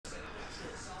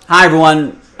Hi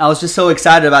everyone, I was just so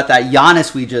excited about that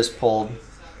Giannis we just pulled,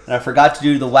 and I forgot to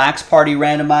do the Wax Party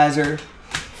randomizer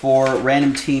for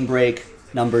random team break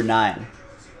number 9.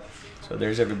 So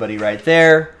there's everybody right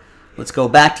there. Let's go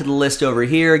back to the list over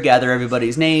here, gather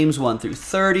everybody's names 1 through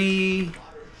 30.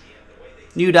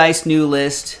 New dice, new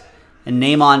list, and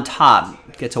name on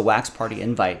top gets a Wax Party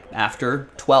invite after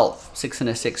 12. 6 and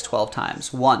a 6, 12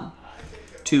 times. 1,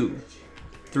 2,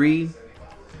 3,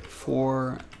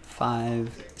 4,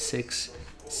 5, 6,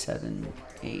 7,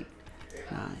 8,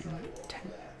 9, 10,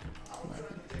 11,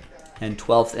 and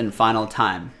 12th and final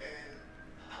time.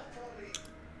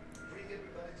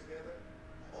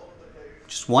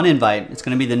 Just one invite. It's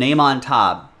going to be the name on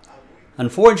top.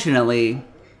 Unfortunately,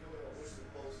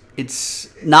 it's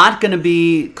not going to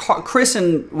be... Chris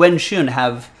and Wenshun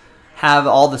have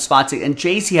all the spots, and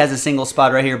JC has a single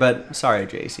spot right here, but sorry,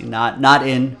 JC, not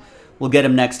in. We'll get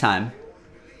him next time.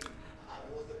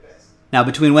 Now,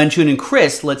 between Wenshun and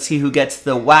Chris, let's see who gets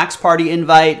the Wax Party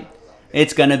invite.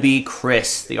 It's going to be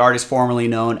Chris, the artist formerly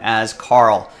known as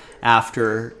Carl,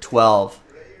 after 12.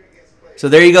 So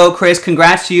there you go, Chris.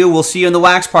 Congrats to you. We'll see you in the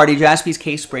Wax Party. JASPY'S,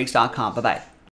 CaseBreaks.com. Bye-bye.